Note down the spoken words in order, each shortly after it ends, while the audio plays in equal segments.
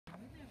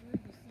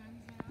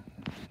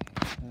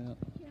out.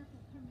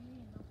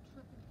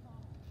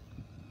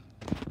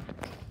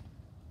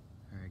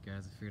 Alright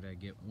guys, I figured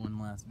I'd get one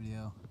last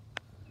video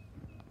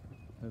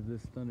of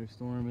this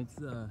thunderstorm. It's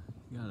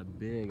got a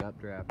big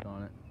updraft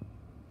on it.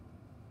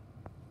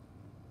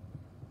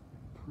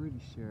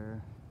 Pretty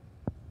sure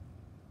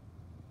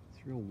it's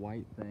a real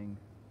white thing.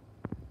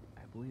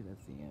 I believe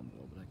that's the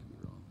anvil, but I could be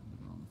wrong. I've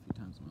been wrong a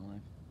few times in my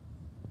life.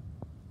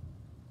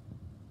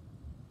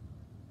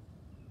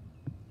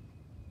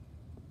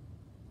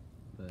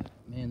 But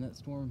man, that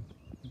storm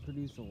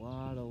produced a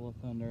lot of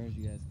thunder, as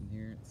you guys can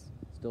hear. It's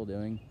still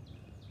doing.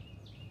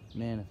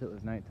 Man, if it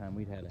was nighttime,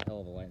 we'd had a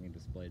hell of a lightning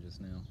display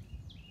just now.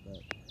 But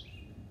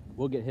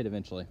we'll get hit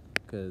eventually,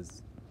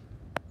 because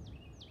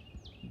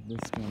this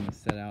storm has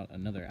set out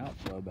another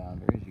outflow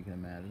boundary, as you can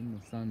imagine.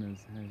 The sun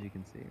is, as you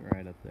can see,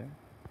 right up there.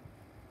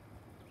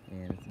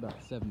 And it's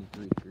about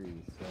 73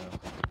 degrees, so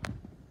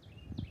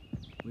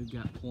we've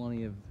got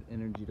plenty of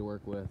energy to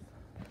work with.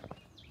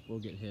 We'll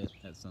get hit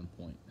at some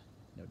point,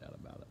 no doubt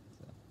about it.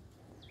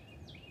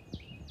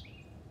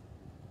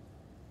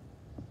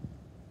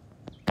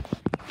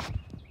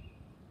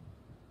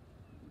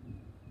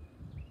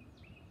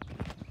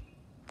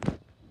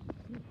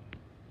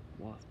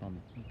 Wasp on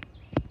me.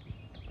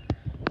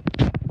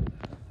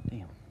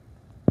 Damn.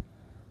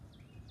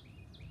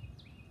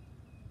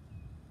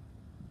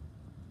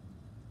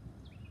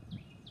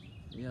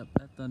 Yep,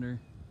 that thunder,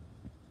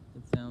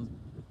 it sounds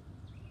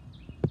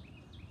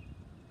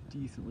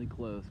decently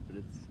close, but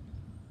it's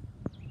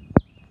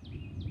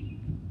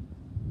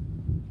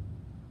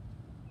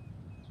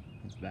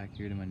back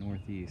here to my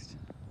northeast.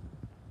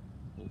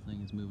 The whole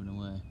thing is moving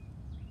away.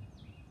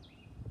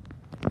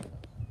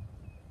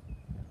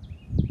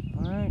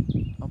 Alright,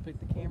 I'll pick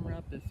the camera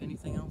up if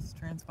anything else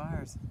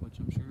transpires, which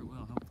I'm sure it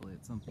will, hopefully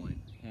at some point.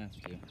 It has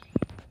to.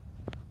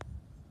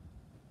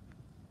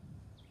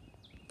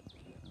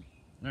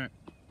 Alright,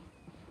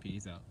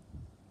 peace out.